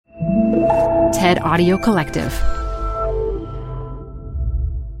TED Audio Collective.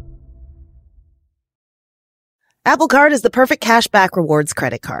 Apple Card is the perfect cashback rewards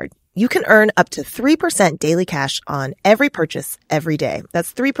credit card. You can earn up to 3% daily cash on every purchase every day.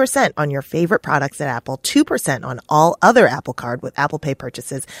 That's 3% on your favorite products at Apple, 2% on all other Apple Card with Apple Pay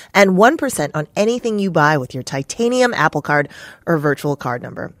purchases, and 1% on anything you buy with your titanium Apple Card or virtual card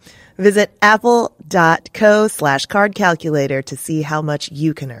number. Visit apple.co/card calculator to see how much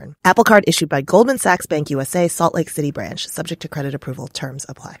you can earn. Apple Card issued by Goldman Sachs Bank USA, Salt Lake City branch. Subject to credit approval. Terms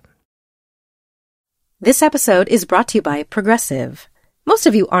apply. This episode is brought to you by Progressive. Most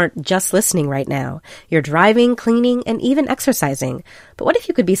of you aren't just listening right now. You're driving, cleaning, and even exercising. But what if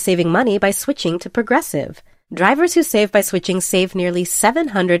you could be saving money by switching to Progressive? Drivers who save by switching save nearly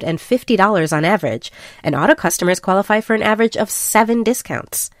 $750 on average, and auto customers qualify for an average of 7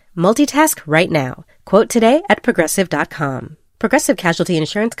 discounts. Multitask right now. Quote today at Progressive.com. Progressive Casualty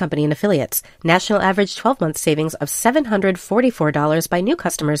Insurance Company and Affiliates. National average 12-month savings of $744 by new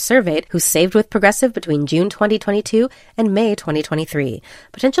customers surveyed who saved with Progressive between June 2022 and May 2023.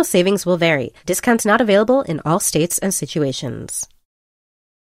 Potential savings will vary. Discounts not available in all states and situations.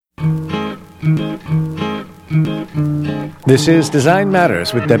 This is Design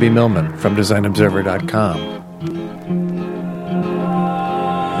Matters with Debbie Millman from DesignObserver.com.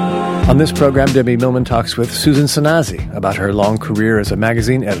 On this program, Debbie Millman talks with Susan Szenasy about her long career as a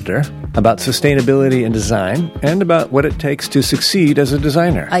magazine editor, about sustainability in design, and about what it takes to succeed as a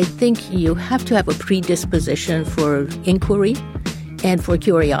designer. I think you have to have a predisposition for inquiry and for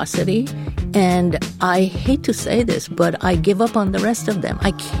curiosity. And I hate to say this, but I give up on the rest of them.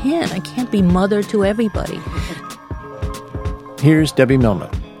 I can't be mother to everybody. Here's Debbie Millman.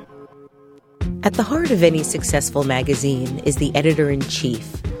 At the heart of any successful magazine is the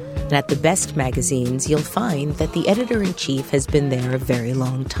editor-in-chief. And at the best magazines, you'll find that the editor-in-chief has been there a very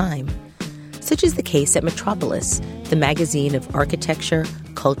long time. Such is the case at Metropolis, the magazine of architecture,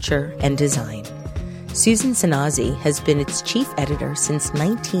 culture, and design. Susan Szenasy has been its chief editor since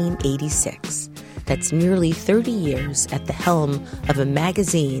 1986. That's nearly 30 years at the helm of a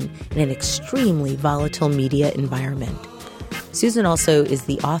magazine in an extremely volatile media environment. Susan also is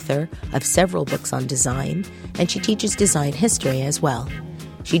the author of several books on design, and she teaches design history as well.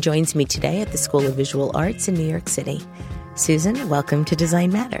 She joins me today at the School of Visual Arts in New York City. Susan, welcome to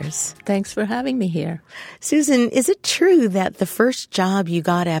Design Matters. Thanks for having me here. Susan, is it true that the first job you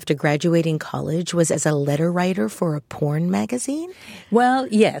got after graduating college was as a letter writer for a porn magazine? Well,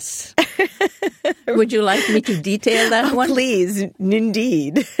 yes. Would you like me to detail that one? Please,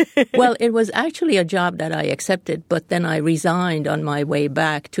 indeed. Well, it was actually a job that I accepted, but then I resigned on my way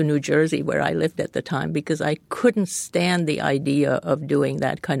back to New Jersey, where I lived at the time, because I couldn't stand the idea of doing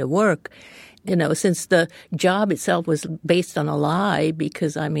that kind of work. You know, since the job itself was based on a lie,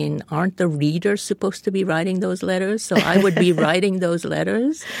 because, I mean, aren't the readers supposed to be writing those letters? So I would be writing those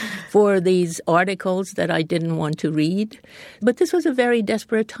letters for these articles that I didn't want to read. But this was a very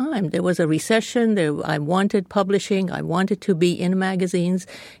desperate time. There was a recession. I wanted publishing. I wanted to be in magazines.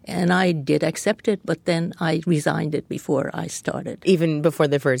 And I did accept it, but then I resigned it before I started. Even before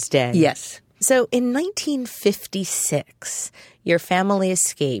the first day? Yes. So in 1956, your family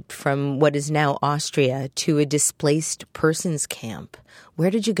escaped from what is now Austria to a displaced persons camp.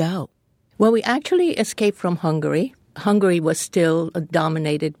 Where did you go? Well, we actually escaped from Hungary. Hungary was still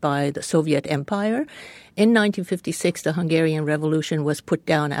dominated by the Soviet Empire. In 1956, the Hungarian Revolution was put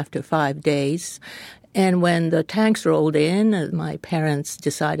down after 5 days. And when the tanks rolled in, my parents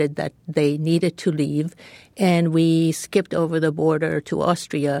decided that they needed to leave, and we skipped over the border to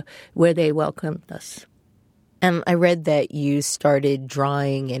Austria, where they welcomed us. And I read that you started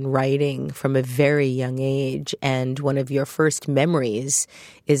drawing and writing from a very young age, and one of your first memories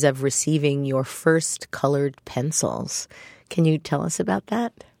is of receiving your first colored pencils. Can you tell us about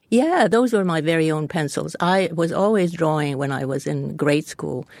that? Yeah, those were my very own pencils. I was always drawing when I was in grade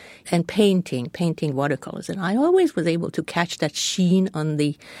school and painting watercolors. And I always was able to catch that sheen on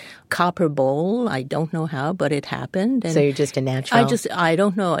the copper bowl. I don't know how, but it happened. And so you're just a natural? I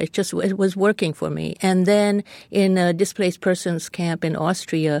don't know. It was working for me. And then in a displaced persons camp in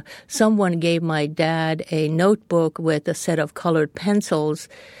Austria, someone gave my dad a notebook with a set of colored pencils.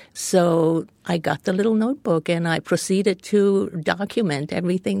 So I got the little notebook and I proceeded to document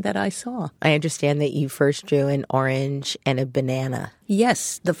everything that I saw. I understand that you first drew an orange and a banana.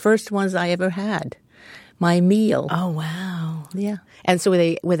 Yes, the first ones I ever had. my meal. Oh, wow. Yeah. And so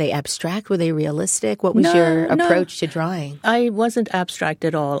were they abstract? Were they realistic? What was your approach to drawing? I wasn't abstract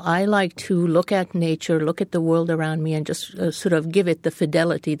at all. I like to look at nature, look at the world around me, and just sort of give it the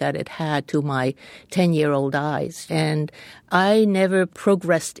fidelity that it had to my 10-year-old eyes. And I never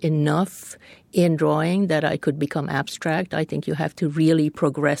progressed enough in drawing that I could become abstract. I think you have to really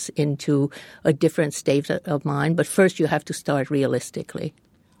progress into a different state of mind. But first you have to start realistically.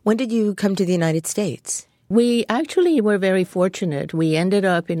 When did you come to the United States? We actually were very fortunate. We ended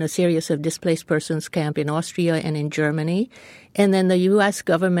up in a series of displaced persons camp in Austria and in Germany. And then the U.S.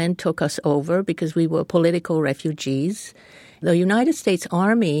 government took us over because we were political refugees. The United States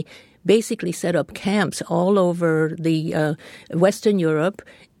Army basically set up camps all over the Western Europe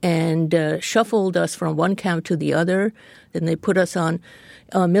and shuffled us from one camp to the other. Then they put us on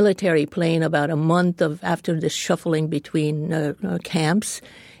a military plane about a month after this shuffling between camps.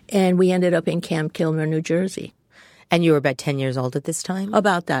 And we ended up in Camp Kilmer, New Jersey. And you were about 10 years old at this time?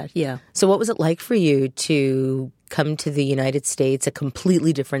 About that, yeah. So what was it like for you to come to the United States, a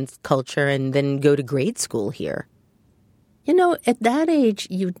completely different culture, and then go to grade school here? You know, at that age,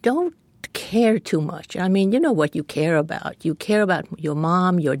 you don't care too much. I mean, you know what you care about. You care about your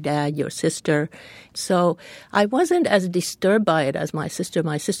mom, your dad, your sister. So I wasn't as disturbed by it as my sister.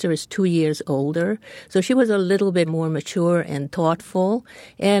 My sister is 2 years older, so she was a little bit more mature and thoughtful.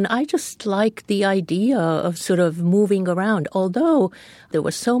 And I just liked the idea of sort of moving around, although there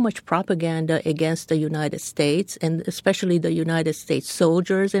was so much propaganda against the United States, and especially the United States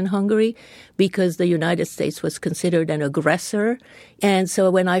soldiers in Hungary, because the United States was considered an aggressor. And so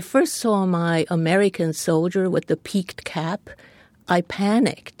when I first saw my American soldier with the peaked cap, I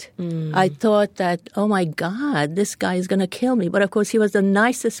panicked. I thought that, oh my God, this guy is going to kill me. But of course, he was the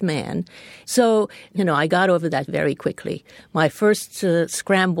nicest man. So, you know, I got over that very quickly. My first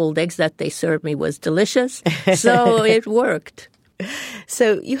scrambled eggs that they served me was delicious. So it worked.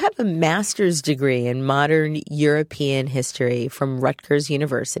 So you have a master's degree in modern European history from Rutgers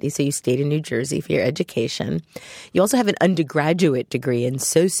University. So you stayed in New Jersey for your education. You also have an undergraduate degree in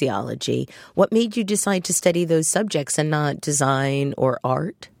sociology. What made you decide to study those subjects and not design or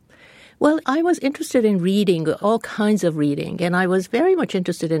art? Well, I was interested in reading, all kinds of reading, and I was very much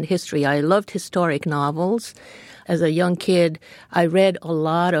interested in history. I loved historic novels. As a young kid, I read a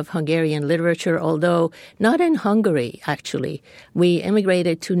lot of Hungarian literature, although not in Hungary, actually. We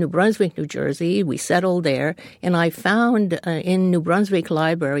immigrated to New Brunswick, New Jersey. We settled there, and I found in New Brunswick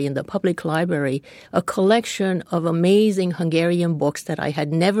Library, in the public library, a collection of amazing Hungarian books that I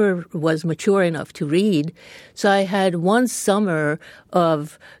had never was mature enough to read. So I had one summer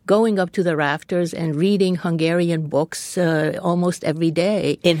of going up to the rafters and reading Hungarian books almost every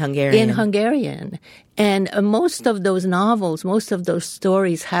day. In Hungarian? In Hungarian. And most of those novels, most of those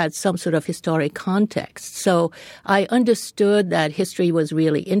stories had some sort of historic context. So I understood that history was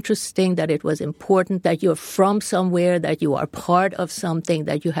really interesting, that it was important, that you're from somewhere, that you are part of something,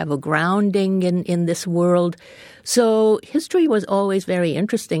 that you have a grounding in this world. So history was always very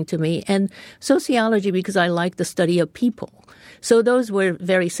interesting to me, and sociology because I like the study of people. So those were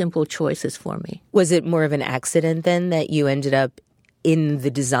very simple choices for me. Was it more of an accident then that you ended up in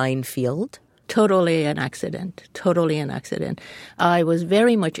the design field? Totally an accident. Totally an accident. I was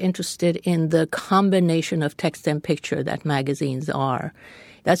very much interested in the combination of text and picture that magazines are.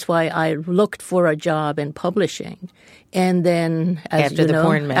 That's why I looked for a job in publishing. And then, after the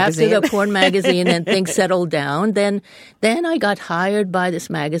porn magazine and things settled down, then I got hired by this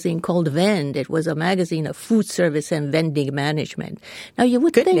magazine called Vend. It was a magazine of food service and vending management. Now you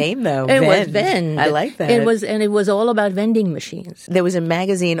would think good name though. It Vend. was Vend. I like that. It was all about vending machines. There was a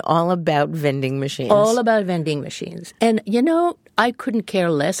magazine all about vending machines. All about vending machines. And you know, I couldn't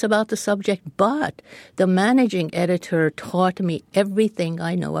care less about the subject, but the managing editor taught me everything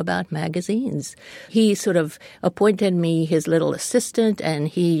I know about magazines. He sort of appointed me his little assistant, and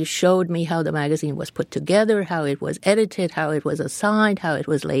he showed me how the magazine was put together, how it was edited, how it was assigned, how it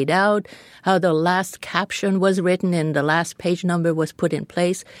was laid out, how the last caption was written and the last page number was put in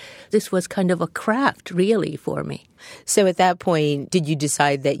place. This was kind of a craft, really, for me. So at that point, did you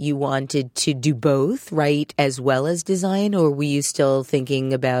decide that you wanted to do both, write as well as design, or were you still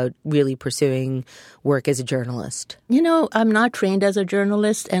thinking about really pursuing work as a journalist? You know, I'm not trained as a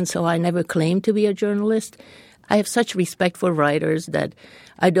journalist, and so I never claimed to be a journalist. I have such respect for writers that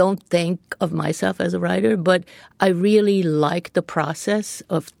I don't think of myself as a writer, but I really like the process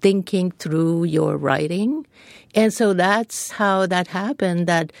of thinking through your writing. And so that's how that happened,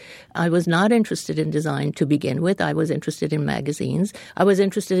 that I was not interested in design to begin with. I was interested in magazines. I was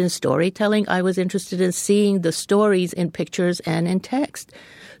interested in storytelling. I was interested in seeing the stories in pictures and in text.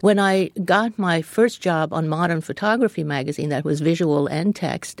 When I got my first job on Modern Photography magazine, that was visual and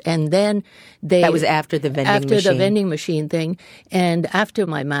text, and then That was after the vending machine. After the vending machine thing, and after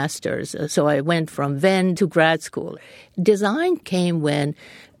my master's. So I went from Ven to grad school. Design came when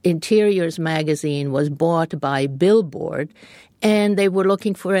Interiors magazine was bought by Billboard, and they were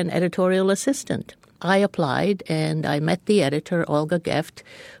looking for an editorial assistant. I applied, and I met the editor, Olga Geft.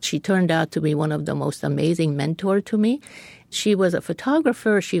 She turned out to be one of the most amazing mentors to me. She was a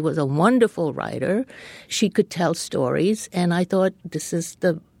photographer. She was a wonderful writer. She could tell stories, and I thought, this is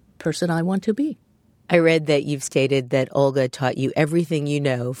the person I want to be. I read that you've stated that Olga taught you everything you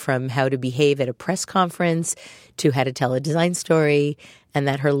know, from how to behave at a press conference to how to tell a design story, and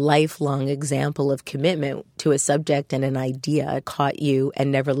that her lifelong example of commitment to a subject and an idea caught you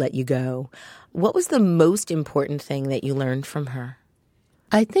and never let you go. What was the most important thing that you learned from her?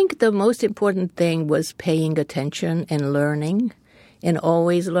 I think the most important thing was paying attention and learning, and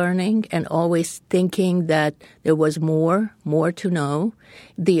always learning and always thinking that there was more to know.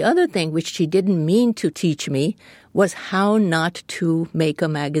 The other thing, which she didn't mean to teach me, was how not to make a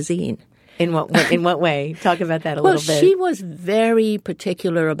magazine. In what way? Talk about that a little bit. Well, she was very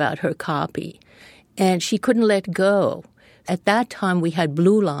particular about her copy, and she couldn't let go. At that time, we had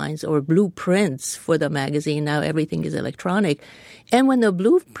blue lines or blueprints for the magazine. Now everything is electronic. And when the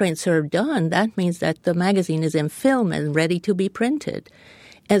blueprints are done, that means that the magazine is in film and ready to be printed.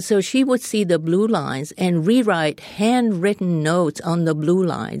 And so she would see the blue lines and rewrite handwritten notes on the blue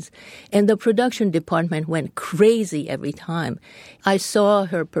lines. And the production department went crazy every time. I saw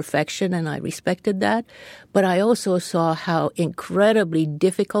her perfection, and I respected that. But I also saw how incredibly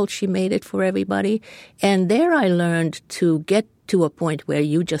difficult she made it for everybody. And there I learned to get to a point where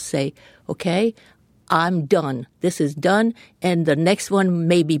you just say, okay, I'm done. This is done, and the next one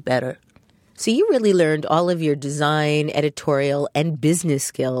may be better. So you really learned all of your design, editorial, and business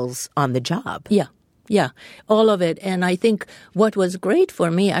skills on the job. Yeah, all of it. And I think what was great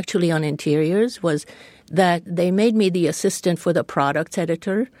for me actually on Interiors was that they made me the assistant for the products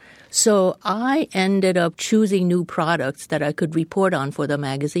editor. So I ended up choosing new products that I could report on for the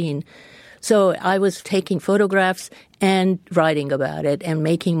magazine. So I was taking photographs and writing about it and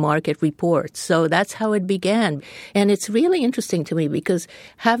making market reports. So that's how it began. And it's really interesting to me because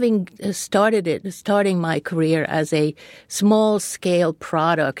having starting my career as a small-scale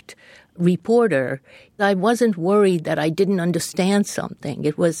product reporter, I wasn't worried that I didn't understand something.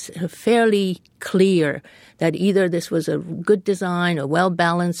 It was fairly clear that either this was a good design, a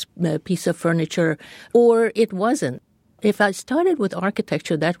well-balanced piece of furniture, or it wasn't. If I started with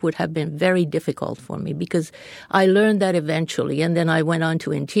architecture, that would have been very difficult for me because I learned that eventually. And then I went on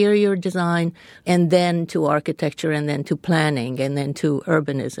to interior design and then to architecture and then to planning and then to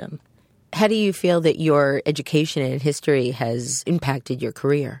urbanism. How do you feel that your education in history has impacted your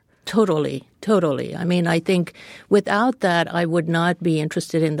career? Totally. I mean, I think without that, I would not be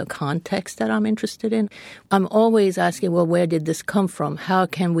interested in the context that I'm interested in. I'm always asking, well, where did this come from? How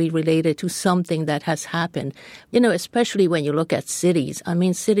can we relate it to something that has happened? You know, especially when you look at cities. I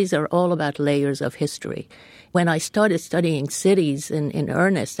mean, cities are all about layers of history. When I started studying cities in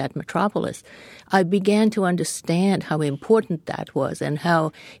earnest at METROPOLIS, I began to understand how important that was and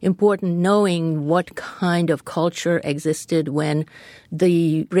how important knowing what kind of culture existed when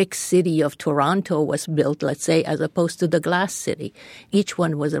the brick city of Toronto was built, let's say, as opposed to the glass city. Each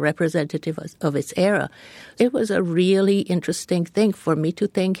one was a representative of its era. It was a really interesting thing for me to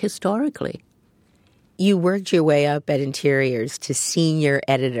think historically. You worked your way up at Interiors to senior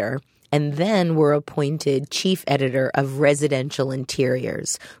editor, and then were appointed chief editor of Residential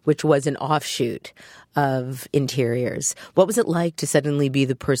Interiors, which was an offshoot of Interiors. What was it like to suddenly be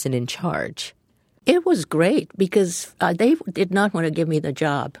the person in charge? It was great because they did not want to give me the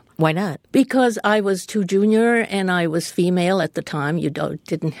job. Why not? Because I was too junior and I was female at the time. You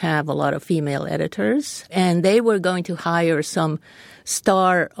didn't have a lot of female editors. And they were going to hire some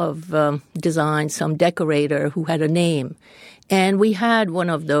star of design, some decorator who had a name. And we had one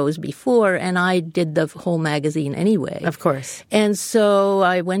of those before, and I did the whole magazine anyway. Of course. And so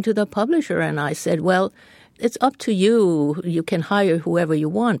I went to the publisher and I said, well, it's up to you. You can hire whoever you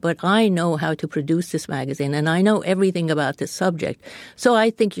want, but I know how to produce this magazine, and I know everything about this subject. So I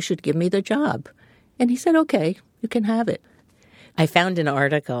think you should give me the job. And he said, okay, you can have it. I found an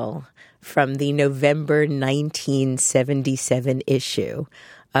article from the November 1977 issue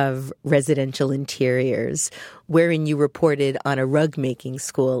of Residential Interiors, wherein you reported on a rug-making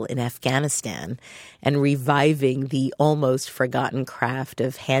school in Afghanistan and reviving the almost forgotten craft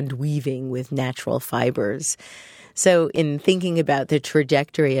of hand-weaving with natural fibers. So in thinking about the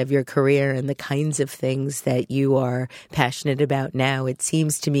trajectory of your career and the kinds of things that you are passionate about now, it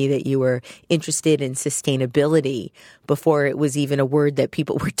seems to me that you were interested in sustainability before it was even a word that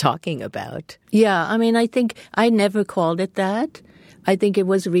people were talking about. Yeah, I mean, I think I never called it that. I think it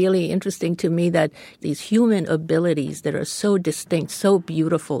was really interesting to me that these human abilities that are so distinct, so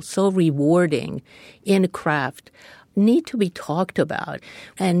beautiful, so rewarding in craft need to be talked about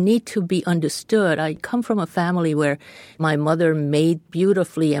and need to be understood. I come from a family where my mother made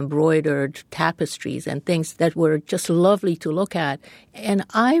beautifully embroidered tapestries and things that were just lovely to look at. And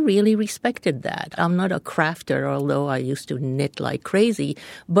I really respected that. I'm not a crafter, although I used to knit like crazy,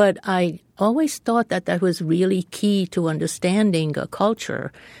 but I always thought that that was really key to understanding a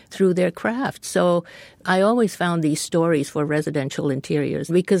culture through their craft. So I always found these stories for residential interiors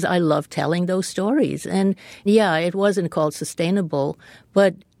because I love telling those stories. And yeah, it wasn't called sustainable,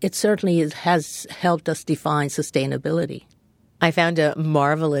 but it certainly has helped us define sustainability. I found a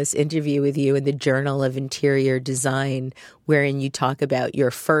marvelous interview with you in the Journal of Interior Design, wherein you talk about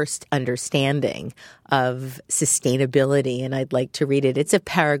your first understanding of sustainability, and I'd like to read it. It's a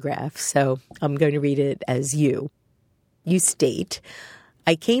paragraph, so I'm going to read it as you. You state,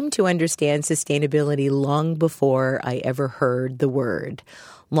 I came to understand sustainability long before I ever heard the word.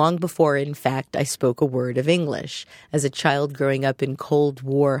 Long before, in fact, I spoke a word of English. As a child growing up in Cold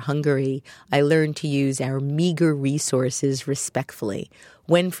War Hungary, I learned to use our meager resources respectfully.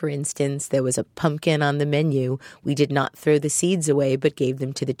 When, for instance, there was a pumpkin on the menu, we did not throw the seeds away but gave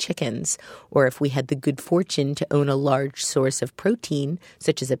them to the chickens. Or if we had the good fortune to own a large source of protein,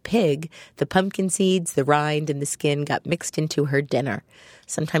 such as a pig, the pumpkin seeds, the rind, and the skin got mixed into her dinner.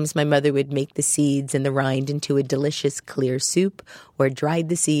 Sometimes my mother would make the seeds and the rind into a delicious clear soup or dried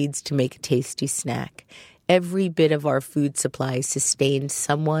the seeds to make a tasty snack. Every bit of our food supply sustained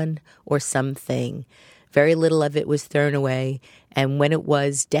someone or something. Very little of it was thrown away, and when it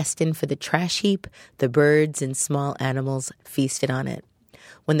was destined for the trash heap, the birds and small animals feasted on it.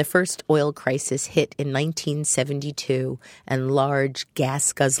 When the first oil crisis hit in 1972 and large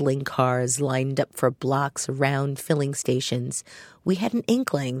gas-guzzling cars lined up for blocks around filling stations, we had an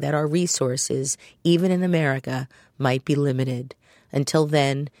inkling that our resources, even in America, might be limited. Until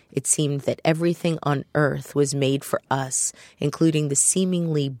then, it seemed that everything on Earth was made for us, including the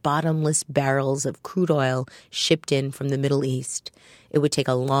seemingly bottomless barrels of crude oil shipped in from the Middle East. It would take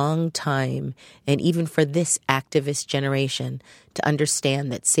a long time, and even for this activist generation, to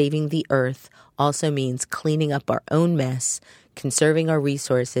understand that saving the Earth also means cleaning up our own mess, conserving our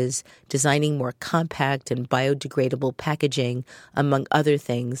resources, designing more compact and biodegradable packaging, among other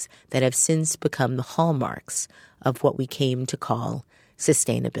things that have since become the hallmarks of what we came to call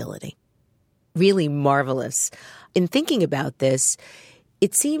sustainability. Really marvelous. In thinking about this,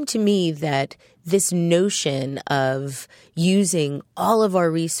 it seemed to me that this notion of using all of our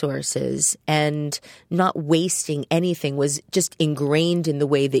resources and not wasting anything was just ingrained in the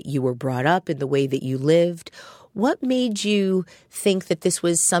way that you were brought up, in the way that you lived. What made you think that this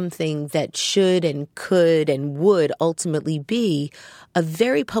was something that should and could and would ultimately be a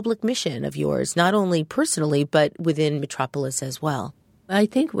very public mission of yours, not only personally, but within Metropolis as well? I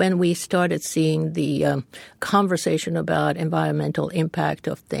think when we started seeing the conversation about environmental impact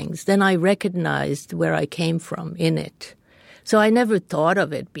of things, then I recognized where I came from in it. So I never thought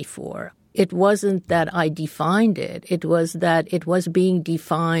of it before. It wasn't that I defined it. It was that it was being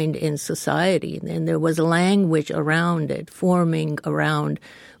defined in society, and there was language around it, forming around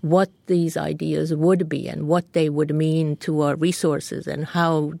what these ideas would be and what they would mean to our resources and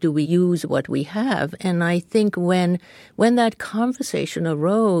how do we use what we have. And I think when that conversation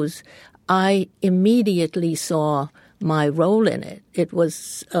arose, I immediately saw my role in it. It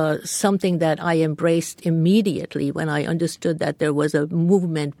was something that I embraced immediately when I understood that there was a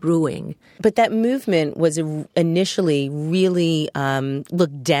movement brewing. But that movement was initially really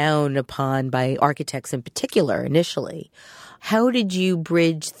looked down upon by architects in particular initially. How did you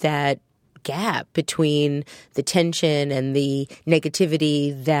bridge that gap between the tension and the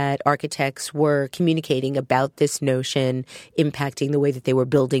negativity that architects were communicating about this notion impacting the way that they were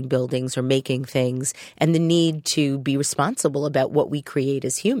building buildings or making things, and the need to be responsible about what we create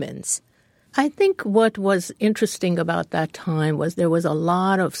as humans? I think what was interesting about that time was there was a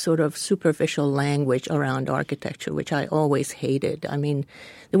lot of sort of superficial language around architecture, which I always hated. I mean,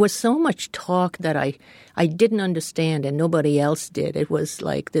 there was so much talk that I didn't understand and nobody else did. It was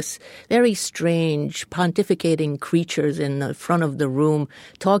like this very strange pontificating creatures in the front of the room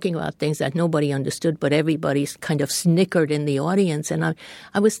talking about things that nobody understood, but everybody kind of snickered in the audience. And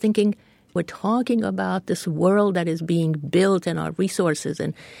I was thinking, We're talking about this world that is being built and our resources,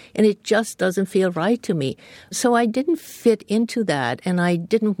 and it just doesn't feel right to me. So I didn't fit into that, and I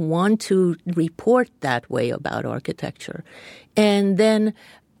didn't want to report that way about architecture. And then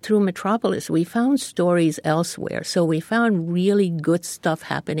through Metropolis, we found stories elsewhere. So we found really good stuff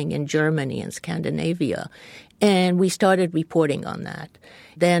happening in Germany and Scandinavia, and we started reporting on that.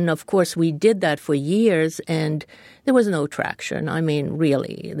 Then, of course, we did that for years, and there was no traction. I mean,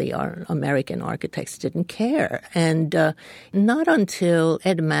 really, the American architects didn't care. And not until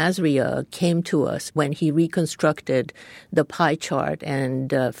Ed Masria came to us when he reconstructed the pie chart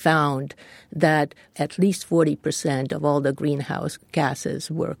and found that at least 40% of all the greenhouse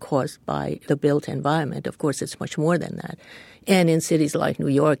gases were caused by the built environment. Of course, it's much more than that. And in cities like New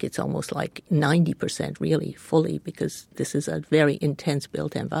York, it's almost like 90% really fully, because this is a very intense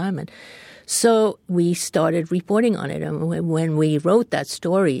built environment. So we started reporting on it. And when we wrote that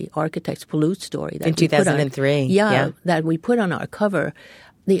story, Architects Pollute story, that in 2003, that we put on our cover,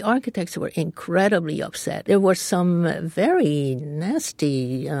 the architects were incredibly upset. There were some very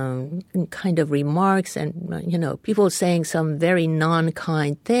nasty kind of remarks and, people saying some very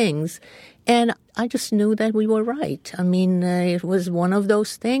non-kind things. And I just knew that we were right. I mean, it was one of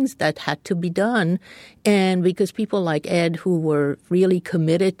those things that had to be done. And because people like Ed, who were really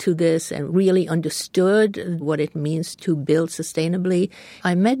committed to this and really understood what it means to build sustainably,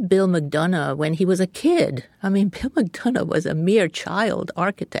 I met Bill McDonough when he was a kid. I mean, Bill McDonough was a mere child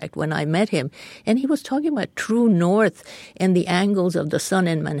architect when I met him. And he was talking about true north and the angles of the sun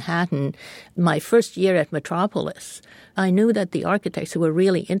in Manhattan my first year at Metropolis. I knew that the architects who were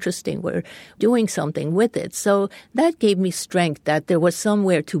really interesting were doing something with it. So that gave me strength that there was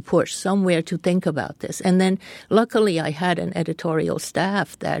somewhere to push, somewhere to think about this. And then luckily I had an editorial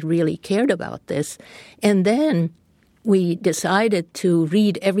staff that really cared about this. And then we decided to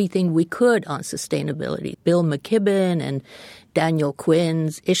read everything we could on sustainability. Bill McKibben and Daniel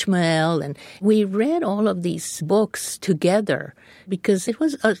Quinn's Ishmael. And we read all of these books together because it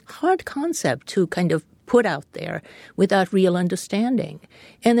was a hard concept to kind of put out there without real understanding.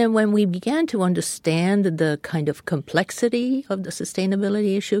 And then when we began to understand the kind of complexity of the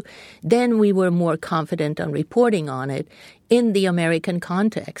sustainability issue, then we were more confident on reporting on it in the American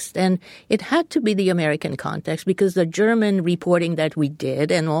context. And it had to be the American context because the German reporting that we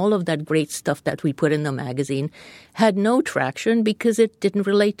did and all of that great stuff that we put in the magazine had no traction because it didn't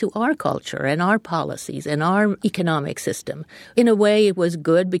relate to our culture and our policies and our economic system. In a way, it was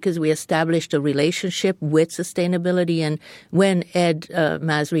good because we established a relationship with sustainability. And when Ed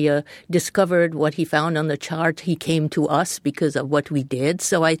Masria discovered what he found on the chart, he came to us because of what we did.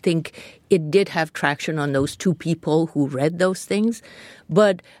 So I think it did have traction on those two people who read those things,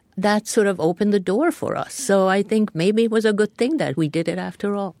 but that sort of opened the door for us. So I think maybe it was a good thing that we did it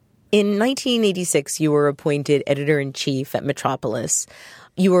after all. In 1986, you were appointed editor-in-chief at Metropolis.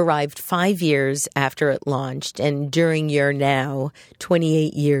 You arrived 5 years after it launched, and during your now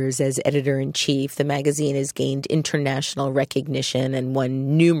 28 years as editor-in-chief, the magazine has gained international recognition and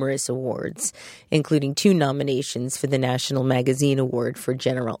won numerous awards, including 2 nominations for the National Magazine Award for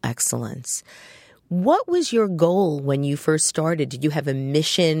General Excellence. What was your goal when you first started? Did you have a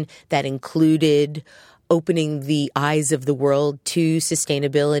mission that included opening the eyes of the world to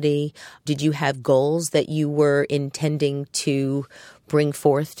sustainability? Did you have goals that you were intending to bring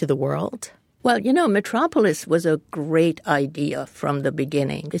forth to the world? Well, Metropolis was a great idea from the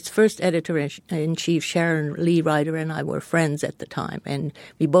beginning. Its first editor-in-chief, Sharon Lee Ryder, and I were friends at the time, and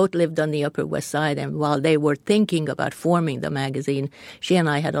we both lived on the Upper West Side. And while they were thinking about forming the magazine, she and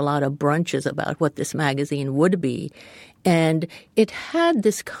I had a lot of brunches about what this magazine would be. And it had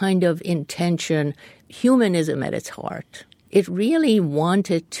this kind of intention, humanism at its heart. It really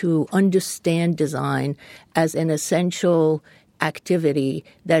wanted to understand design as an essential activity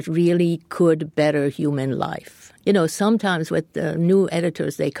that really could better human life. Sometimes with the new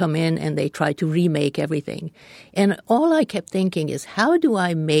editors, they come in and they try to remake everything. And all I kept thinking is, how do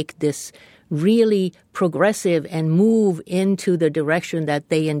I make this really progressive and move into the direction that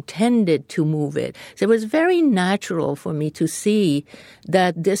they intended to move it? So it was very natural for me to see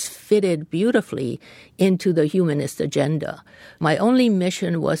that this fitted beautifully into the humanist agenda. My only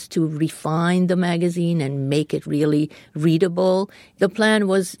mission was to refine the magazine and make it really readable. The plan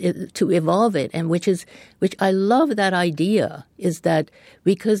was to evolve it, and which I love that idea, is that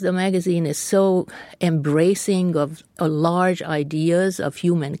because the magazine is so embracing of large ideas of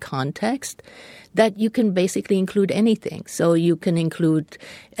human context, that you can basically include anything. So you can include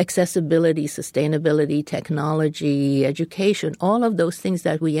accessibility, sustainability, technology, education, all of those things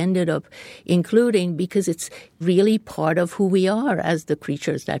that we ended up including because it's really part of who we are as the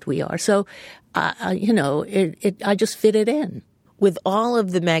creatures that we are. So, I just fit it in. With all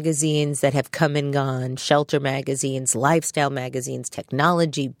of the magazines that have come and gone, shelter magazines, lifestyle magazines,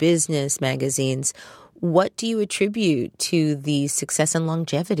 technology, business magazines, what do you attribute to the success and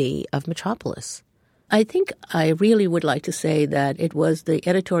longevity of Metropolis? I think I really would like to say that it was the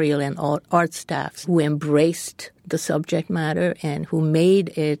editorial and art staffs who embraced the subject matter and who made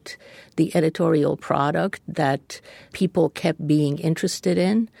it the editorial product that people kept being interested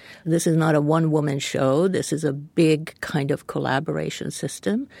in. This is not a one-woman show. This is a big kind of collaboration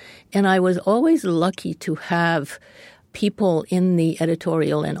system. And I was always lucky to have people in the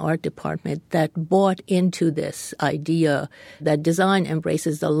editorial and art department that bought into this idea that design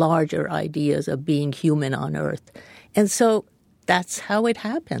embraces the larger ideas of being human on Earth. And so that's how it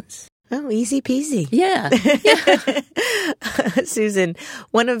happens. Oh, easy peasy. Yeah. Susan,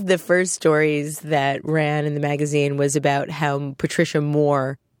 one of the first stories that ran in the magazine was about how Patricia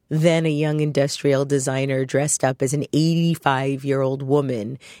Moore, then a young industrial designer, dressed up as an 85-year-old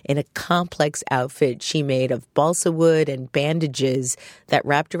woman in a complex outfit she made of balsa wood and bandages that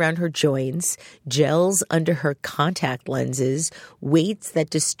wrapped around her joints, gels under her contact lenses, weights that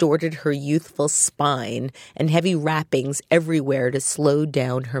distorted her youthful spine, and heavy wrappings everywhere to slow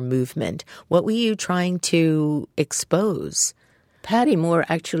down her movement. What were you trying to expose? Patty Moore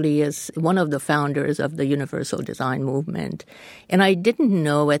actually is one of the founders of the Universal Design Movement. And I didn't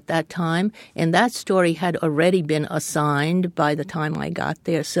know at that time, and that story had already been assigned by the time I got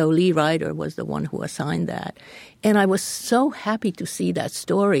there. So Lee Ryder was the one who assigned that. And I was so happy to see that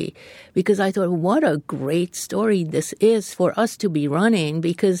story because I thought, what a great story this is for us to be running,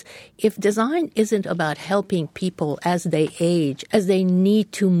 because if design isn't about helping people as they age, as they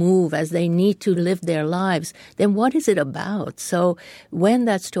need to move, as they need to live their lives, then what is it about? So when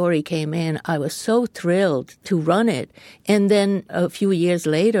that story came in, I was so thrilled to run it. And then a few years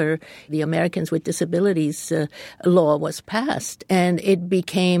later, the Americans with Disabilities law was passed, and it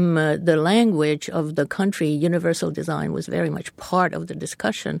became the language of the country. Universal design was very much part of the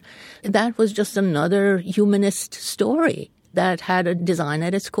discussion. That was just another humanist story that had a design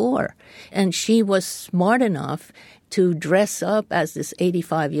at its core. And she was smart enough to dress up as this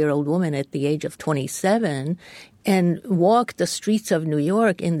 85-year-old woman at the age of 27 and walk the streets of New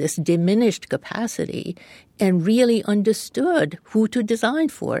York in this diminished capacity and really understood who to design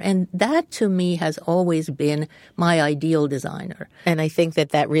for. And that, to me, has always been my ideal designer. And I think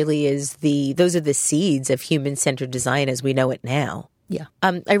that really is those are the seeds of human-centered design as we know it now. Yeah.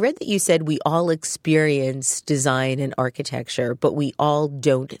 I read that you said we all experience design and architecture, but we all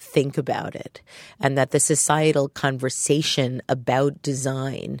don't think about it, and that the societal conversation about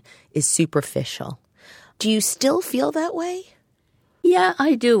design is superficial. Do you still feel that way? Yeah,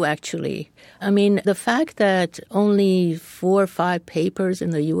 I do, actually. I mean, the fact that only 4 or 5 papers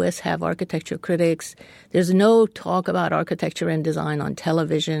in the U.S. have architecture critics, there's no talk about architecture and design on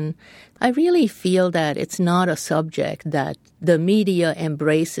television. I really feel that it's not a subject that the media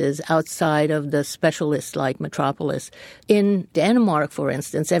embraces outside of the specialists like Metropolis. In Denmark, for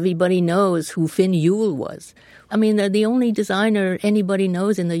instance, everybody knows who Finn Juhl was. I mean, the only designer anybody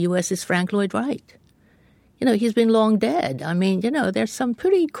knows in the U.S. is Frank Lloyd Wright. You know, he's been long dead. I mean, there's some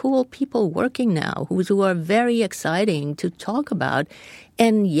pretty cool people working now who are very exciting to talk about.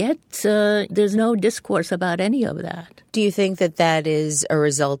 And yet there's no discourse about any of that. Do you think that is a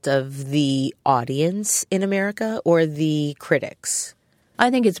result of the audience in America or the critics?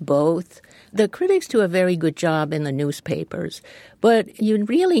 I think it's both. The critics do a very good job in the newspapers, but you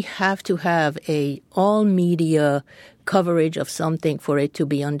really have to have a all-media coverage of something for it to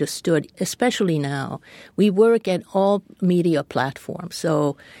be understood, especially now. We work at all media platforms.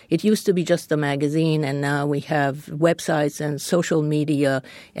 So it used to be just the magazine, and now we have websites and social media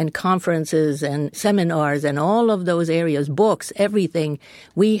and conferences and seminars and all of those areas, books, everything.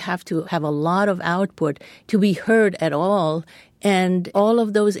 We have to have a lot of output to be heard at all. And all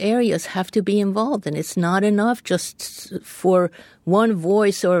of those areas have to be involved. And it's not enough just for one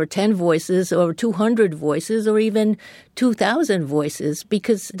voice or 10 voices or 200 voices or even 2,000 voices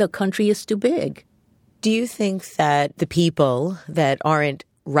because the country is too big. Do you think that the people that aren't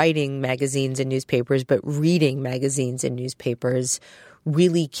writing magazines and newspapers but reading magazines and newspapers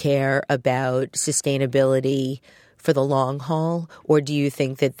really care about sustainability for the long haul? Or do you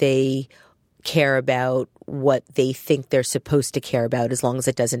think that they care about what they think they're supposed to care about as long as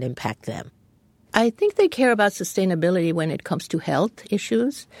it doesn't impact them? I think they care about sustainability when it comes to health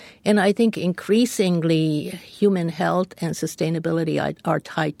issues. And I think increasingly human health and sustainability are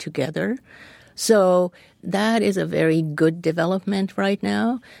tied together. So that is a very good development right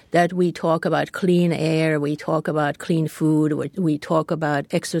now, that we talk about clean air, we talk about clean food, we talk about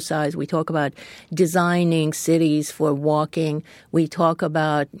exercise, we talk about designing cities for walking, we talk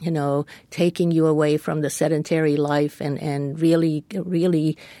about, taking you away from the sedentary life and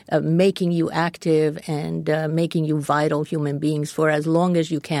really making you active and making you vital human beings for as long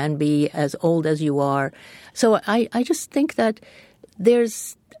as you can be, as old as you are. So I just think that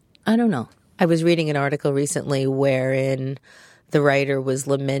I don't know. I was reading an article recently wherein the writer was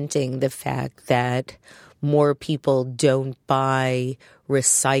lamenting the fact that more people don't buy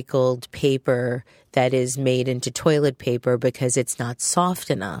recycled paper that is made into toilet paper because it's not soft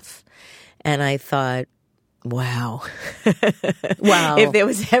enough. And I thought, wow. Wow. If there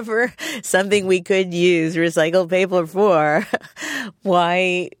was ever something we could use recycled paper for,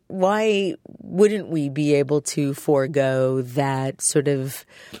 why wouldn't we be able to forego that sort of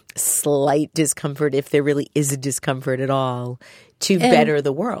slight discomfort, if there really is a discomfort at all, to better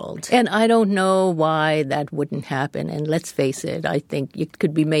the world? And I don't know why that wouldn't happen. And let's face it, I think it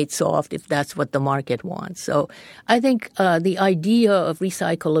could be made soft if that's what the market wants. So I think the idea of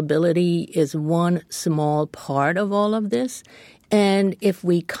recyclability is one small part of all of this. And if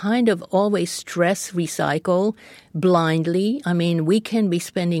we kind of always stress recycle blindly, I mean, we can be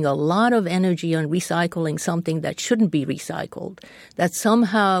spending a lot of energy on recycling something that shouldn't be recycled, that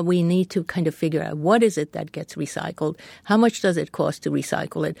somehow we need to kind of figure out what is it that gets recycled, how much does it cost to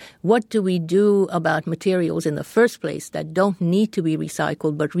recycle it, what do we do about materials in the first place that don't need to be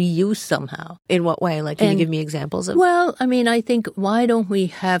recycled but reused somehow. In what way? Like, can you give me examples of? Well, I mean, I think why don't we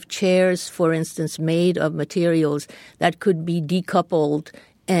have chairs, for instance, made of materials that could be decoupled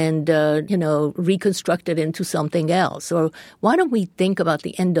and, reconstructed into something else? Or why don't we think about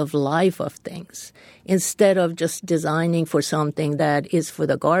the end of life of things instead of just designing for something that is for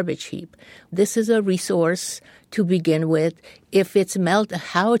the garbage heap? This is a resource to begin with. If it's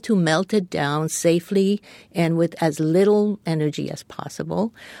how to melt it down safely and with as little energy as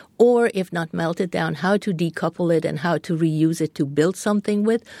possible, or if not melt it down, how to decouple it and how to reuse it to build something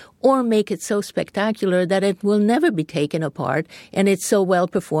with, or make it so spectacular that it will never be taken apart and it's so well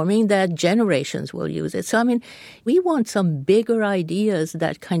performing that generations will use it. So, I mean, we want some bigger ideas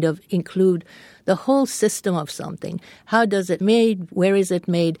that kind of include the whole system of something. How does it made? Where is it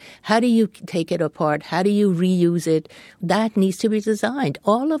made? How do you take it apart? How do you reuse it? That needs to be designed.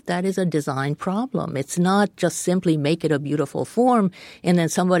 All of that is a design problem. It's not just simply make it a beautiful form and then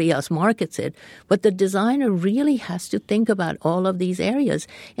somebody else markets it. But the designer really has to think about all of these areas.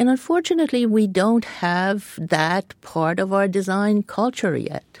 And unfortunately, we don't have that part of our design culture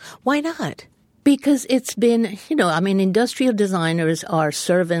yet. Why not? Because it's been, industrial designers are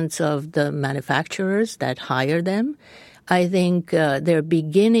servants of the manufacturers that hire them. I think they're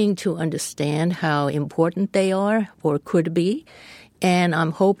beginning to understand how important they are or could be. And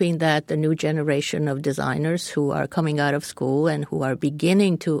I'm hoping that the new generation of designers who are coming out of school and who are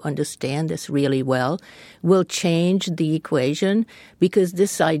beginning to understand this really well will change the equation, because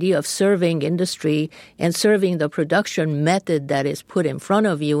this idea of serving industry and serving the production method that is put in front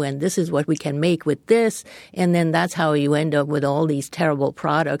of you, and this is what we can make with this, and then that's how you end up with all these terrible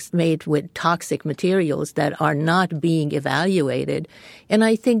products made with toxic materials that are not being evaluated. And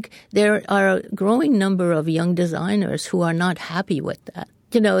I think there are a growing number of young designers who are not happy with that.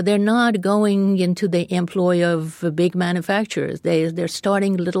 They're not going into the employ of big manufacturers. They're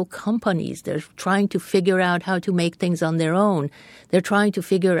starting little companies. They're trying to figure out how to make things on their own. They're trying to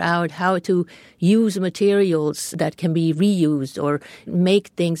figure out how to use materials that can be reused or make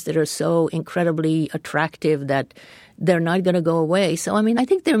things that are so incredibly attractive that they're not going to go away. So, I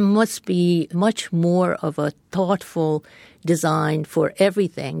think there must be much more of a thoughtful design for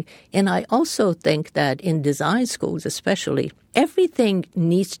everything. And I also think that in design schools especially, everything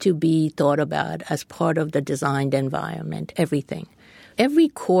needs to be thought about as part of the designed environment, everything. Every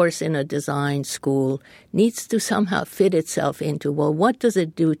course in a design school needs to somehow fit itself into, well, what does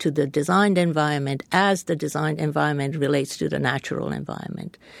it do to the designed environment as the designed environment relates to the natural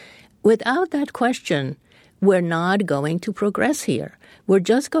environment? Without that question, we're not going to progress here. We're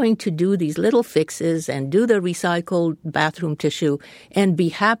just going to do these little fixes and do the recycled bathroom tissue and be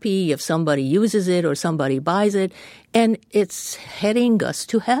happy if somebody uses it or somebody buys it. And it's heading us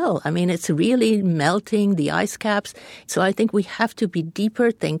to hell. It's really melting the ice caps. So I think we have to be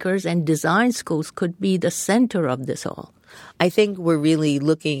deeper thinkers, and design schools could be the center of this all. I think we're really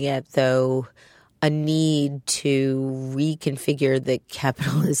looking at, though, a need to reconfigure the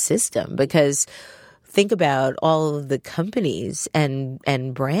capitalist system? Because think about all of the companies and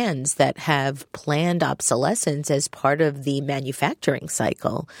brands that have planned obsolescence as part of the manufacturing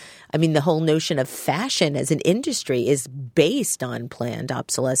cycle. I mean, the whole notion of fashion as an industry is based on planned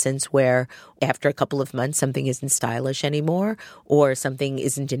obsolescence, where after a couple of months something isn't stylish anymore or something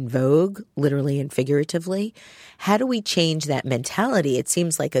isn't in vogue, literally and figuratively. How do we change that mentality? It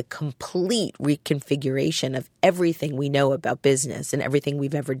seems like a complete reconfiguration of everything we know about business and everything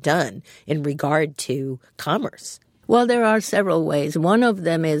we've ever done in regard to commerce. Well, there are several ways. One of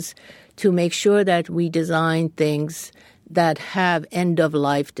them is to make sure that we design things that have end of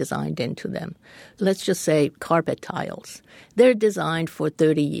life designed into them. Let's just say carpet tiles. They're designed for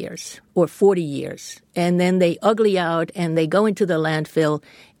 30 years or 40 years, and then they ugly out and they go into the landfill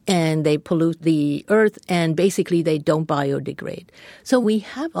and they pollute the earth, and basically they don't biodegrade. So we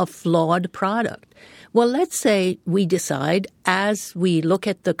have a flawed product. Well, let's say we decide, as we look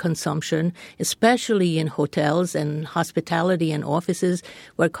at the consumption, especially in hotels and hospitality and offices,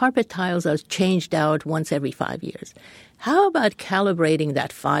 where carpet tiles are changed out once every 5 years. How about calibrating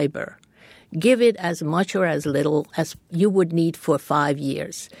that fiber? Give it as much or as little as you would need for 5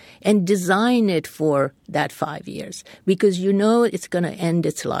 years and design it for that 5 years, because you know it's going to end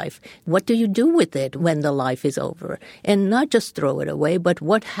its life. What do you do with it when the life is over? And not just throw it away, but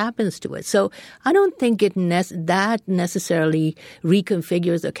what happens to it? So I don't think that necessarily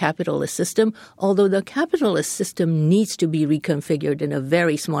reconfigures the capitalist system, although the capitalist system needs to be reconfigured in a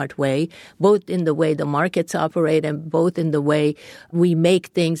very smart way, both in the way the markets operate and both in the way we make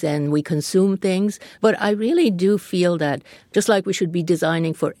things and we consume things. But I really do feel that just like we should be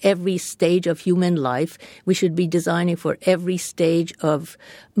designing for every stage of human life, we should be designing for every stage of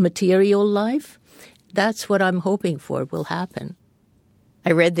material life. That's what I'm hoping for will happen.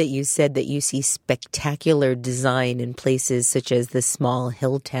 I read that you said that you see spectacular design in places such as the small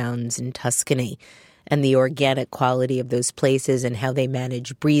hill towns in Tuscany, and the organic quality of those places and how they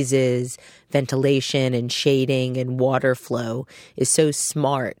manage breezes, ventilation and shading and water flow is so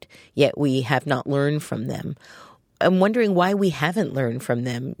smart, yet we have not learned from them. I'm wondering why we haven't learned from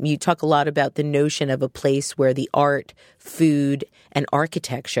them. You talk a lot about the notion of a place where the art, food, and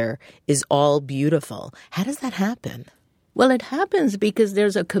architecture is all beautiful. How does that happen? Well, it happens because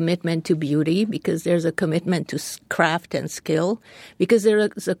there's a commitment to beauty, because there's a commitment to craft and skill, because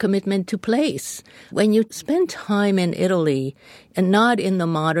there's a commitment to place. When you spend time in Italy, and not in the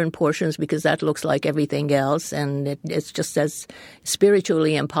modern portions because that looks like everything else and it's just as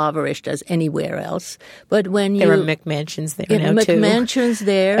spiritually impoverished as anywhere else. But when there are McMansions there now too. McMansions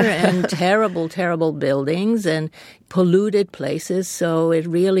there and terrible, terrible buildings and polluted places. So it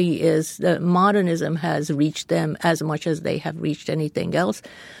really is modernism has reached them as much as they have reached anything else.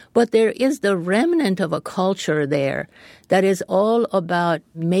 But there is the remnant of a culture there that is all about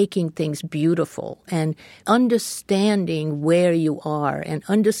making things beautiful and understanding where you are and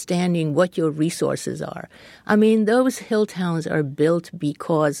understanding what your resources are. I mean, those hill towns are built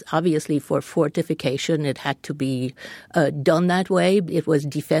because, obviously, for fortification, it had to be done that way. It was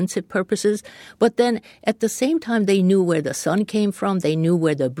defensive purposes. But then, at the same time, they knew where the sun came from. They knew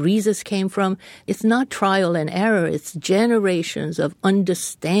where the breezes came from. It's not trial and error. It's generations of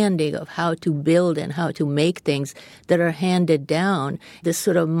understanding of how to build and how to make things that are handed down. This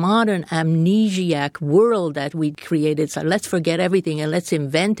sort of modern amnesiac world that we created. So let's forget everything and let's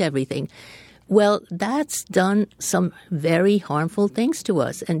invent everything. Well, that's done some very harmful things to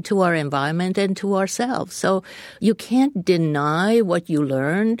us and to our environment and to ourselves. So you can't deny what you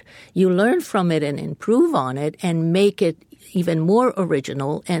learned. You learn from it and improve on it and make it even more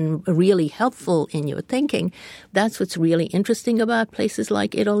original and really helpful in your thinking. That's what's really interesting about places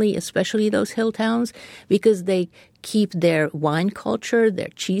like Italy, especially those hill towns, because they keep their wine culture, their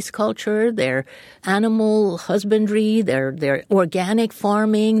cheese culture, their animal husbandry, their organic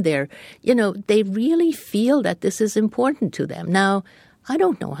farming, they really feel that this is important to them. Now, I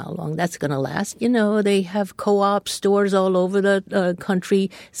don't know how long that's going to last. They have co-op stores all over the country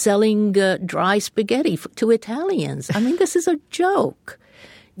selling dry spaghetti to Italians. I mean, this is a joke.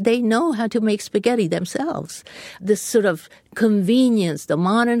 They know how to make spaghetti themselves. This sort of convenience, the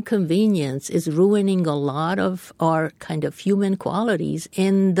modern convenience, is ruining a lot of our kind of human qualities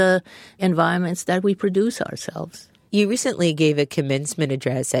in the environments that we produce ourselves. You recently gave a commencement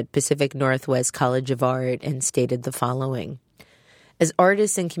address at Pacific Northwest College of Art and stated the following. As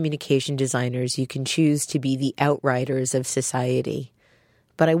artists and communication designers, you can choose to be the outriders of society.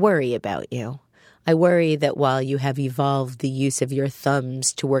 But I worry about you. I worry that while you have evolved the use of your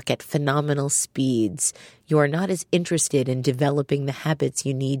thumbs to work at phenomenal speeds, you are not as interested in developing the habits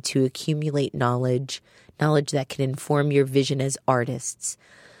you need to accumulate knowledge that can inform your vision as artists.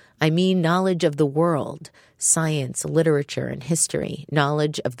 I mean knowledge of the world, science, literature, and history,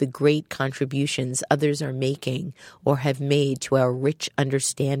 knowledge of the great contributions others are making or have made to our rich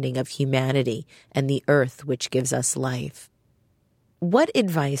understanding of humanity and the earth which gives us life. What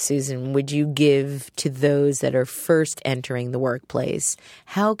advice, Susan, would you give to those that are first entering the workplace?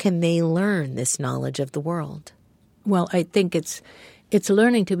 How can they learn this knowledge of the world? Well, I think it's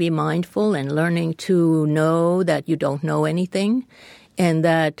learning to be mindful and learning to know that you don't know anything, and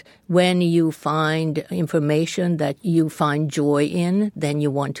that when you find information that you find joy in, then you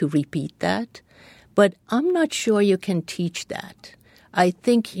want to repeat that. But I'm not sure you can teach that. I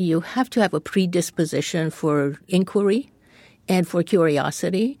think you have to have a predisposition for inquiry and for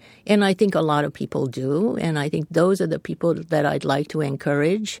curiosity, and I think a lot of people do, and I think those are the people that I'd like to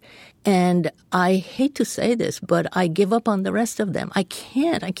encourage. And I hate to say this, but I give up on the rest of them. I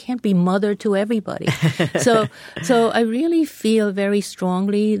can't be mother to everybody. So I really feel very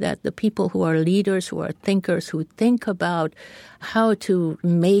strongly that the people who are leaders, who are thinkers, who think about how to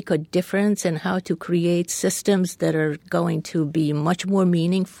make a difference and how to create systems that are going to be much more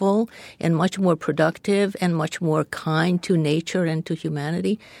meaningful and much more productive and much more kind to nature and to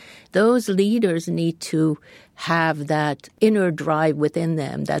humanity, those leaders need to have that inner drive within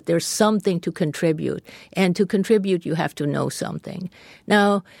them, that there's something to contribute. And to contribute, you have to know something.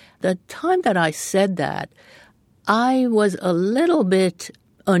 Now, the time that I said that, I was a little bit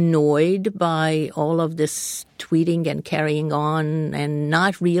annoyed by all of this tweeting and carrying on and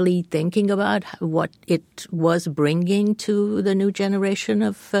not really thinking about what it was bringing to the new generation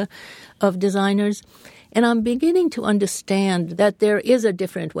of designers. And I'm beginning to understand that there is a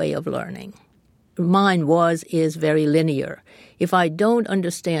different way of learning. Mine is very linear. If I don't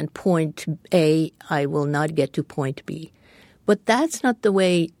understand point A, I will not get to point B. But that's not the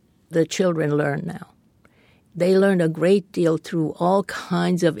way the children learn now. They learn a great deal through all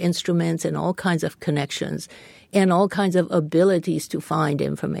kinds of instruments and all kinds of connections and all kinds of abilities to find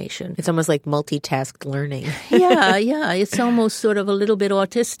information. It's almost like multitask learning. Yeah. It's almost sort of a little bit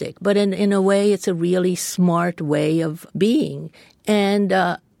autistic, but in a way, it's a really smart way of being. And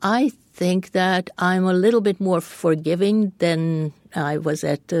I think that I'm a little bit more forgiving than I was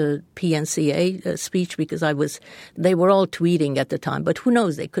at the PNCA speech because they were all tweeting at the time. But who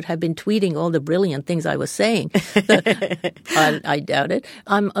knows? They could have been tweeting all the brilliant things I was saying. I doubt it.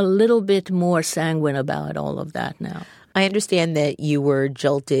 I'm a little bit more sanguine about all of that now. I understand that you were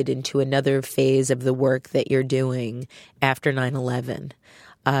jolted into another phase of the work that you're doing after 9/11.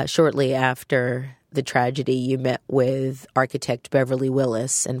 Shortly after the tragedy, you met with architect Beverly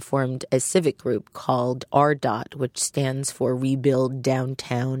Willis and formed a civic group called RDOT, which stands for Rebuild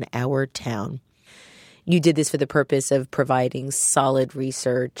Downtown Our Town. You did this for the purpose of providing solid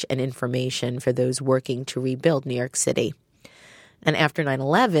research and information for those working to rebuild New York City. And after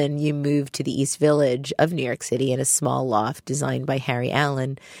 9/11, you moved to the East Village of New York City in a small loft designed by Harry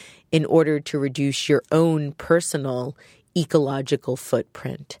Allen in order to reduce your own personal ecological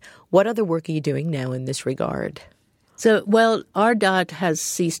footprint. What other work are you doing now in this regard? So, well, RDOT has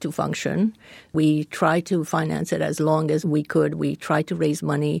ceased to function. We tried to finance it as long as we could. We tried to raise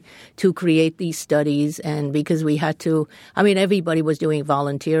money to create these studies, and because we had to, everybody was doing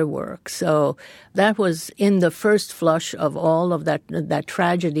volunteer work. So that was in the first flush of all of that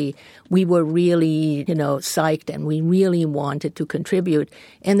tragedy. We were really, psyched, and we really wanted to contribute.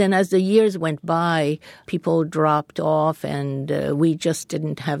 And then as the years went by, people dropped off, and we just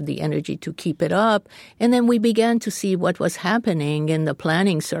didn't have the energy to keep it up. And then we began to see what was happening in the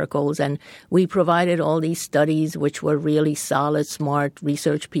planning circles, and we provided all these studies which were really solid, smart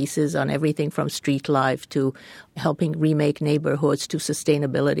research pieces on everything from street life to helping remake neighborhoods to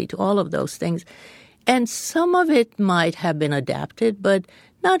sustainability to all of those things. And some of it might have been adapted, but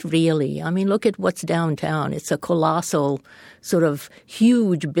not really. Look at what's downtown. It's a colossal sort of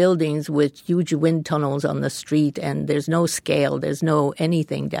huge buildings with huge wind tunnels on the street, and there's no scale. There's no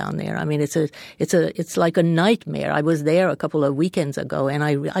anything down there. It's like a nightmare. I was there a couple of weekends ago, and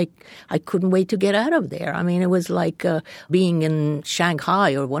I couldn't wait to get out of there. It was like being in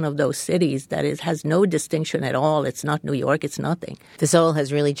Shanghai or one of those cities that has no distinction at all. It's not New York. It's nothing. The soul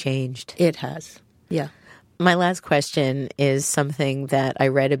has really changed. It has. Yeah. My last question is something that I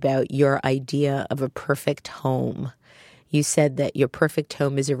read about your idea of a perfect home. You said that your perfect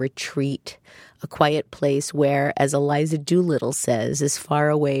home is a retreat, a quiet place where, as Eliza Doolittle says, is far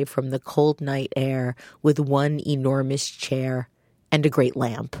away from the cold night air with one enormous chair, and a great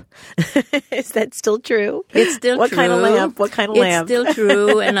lamp. Is that still true? It's still what true. Kind of lamp? What kind of lamp? It's still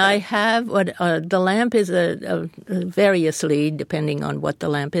true. And I have the lamp is variously depending on what the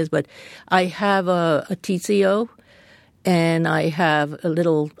lamp is, but I have a TCO. And I have a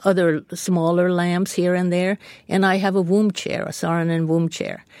little other smaller lamps here and there. And I have a womb chair, a Saarinen womb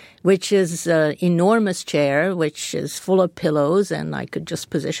chair, which is an enormous chair, which is full of pillows, and I could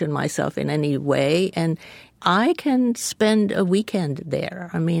just position myself in any way. And I can spend a weekend there.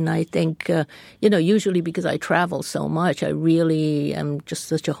 I mean, I think, usually because I travel so much, I really am just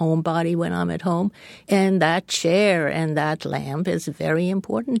such a homebody when I'm at home. And that chair and that lamp is very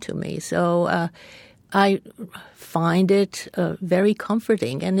important to me. So, I find it very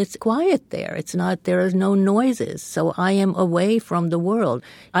comforting, and it's quiet there. There are no noises, so I am away from the world.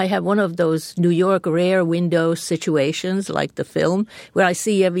 I have one of those New York rare window situations, like the film, where I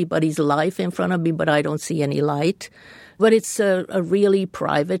see everybody's life in front of me, but I don't see any light. But it's a really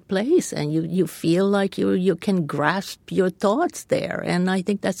private place, and you feel like you can grasp your thoughts there, and I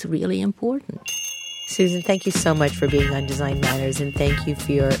think that's really important. Susan, thank you so much for being on Design Matters, and thank you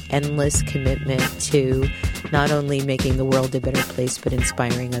for your endless commitment to not only making the world a better place, but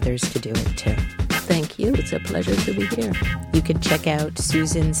inspiring others to do it too. Thank you. It's a pleasure to be here. You can check out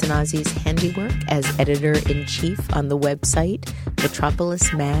Susan Senasy's handiwork as editor-in-chief on the website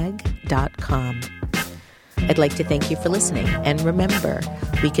metropolismag.com. I'd like to thank you for listening. And remember,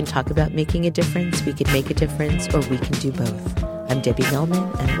 we can talk about making a difference, we can make a difference, or we can do both. I'm Debbie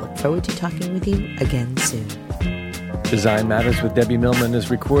Millman, and I look forward to talking with you again soon. Design Matters with Debbie Millman is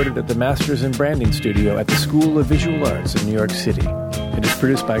recorded at the Masters in Branding Studio at the School of Visual Arts in New York City. It is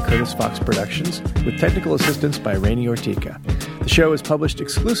produced by Curtis Fox Productions with technical assistance by Rainey Ortica. The show is published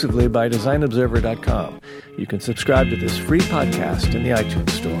exclusively by DesignObserver.com. You can subscribe to this free podcast in the iTunes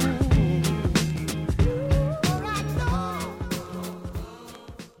Store.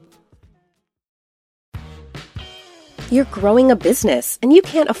 You're growing a business, and you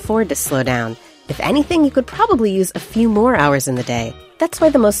can't afford to slow down. If anything, you could probably use a few more hours in the day. That's why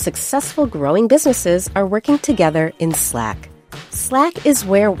the most successful growing businesses are working together in Slack. Slack is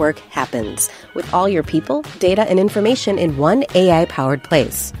where work happens, with all your people, data, and information in one AI-powered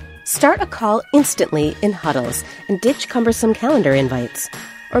place. Start a call instantly in huddles and ditch cumbersome calendar invites.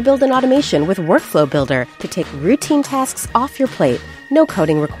 Or build an automation with Workflow Builder to take routine tasks off your plate, no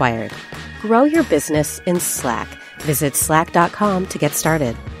coding required. Grow your business in Slack. Visit slack.com to get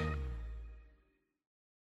started.